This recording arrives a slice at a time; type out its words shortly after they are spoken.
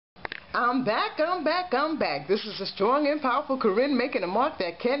I'm back. This is a strong and powerful Corinne making a mark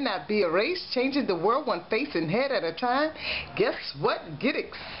that cannot be erased, changing the world one face and head at a time. Guess what? Get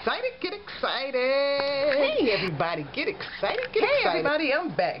excited, get excited. Hey everybody, get excited, get excited. Hey everybody,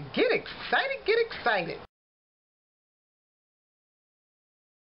 I'm back. Get excited, get excited.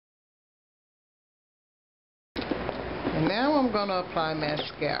 And now I'm going to apply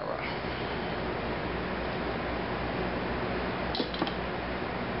mascara.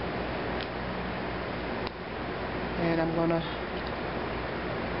 And I'm going to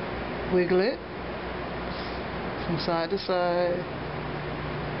wiggle it from side to side.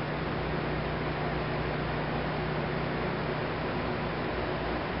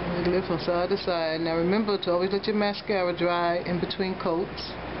 Wiggle it from side to side. Now remember to always let your mascara dry in between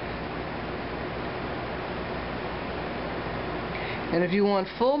coats. And if you want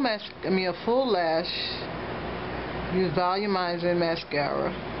a full lash, use volumizing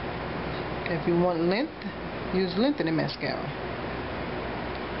mascara. If you want length, use lengthening mascara.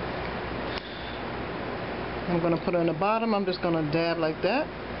 I'm going to put it on the bottom. I'm just going to dab like that.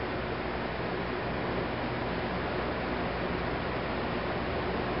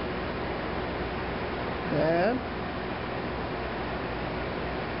 Dab.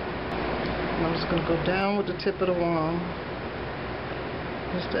 And I'm just going to go down with the tip of the wand,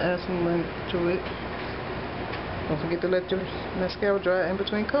 just to add some length to it. Don't forget to let your mascara dry in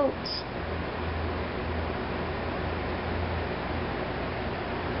between coats.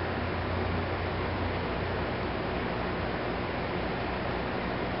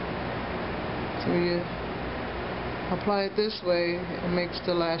 So when you apply it this way, it makes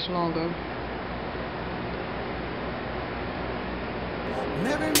the lash longer.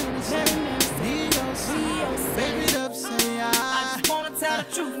 Baby, up, say I just wanna tell the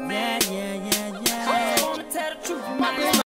truth, man. Yeah. I just wanna tell the truth, man.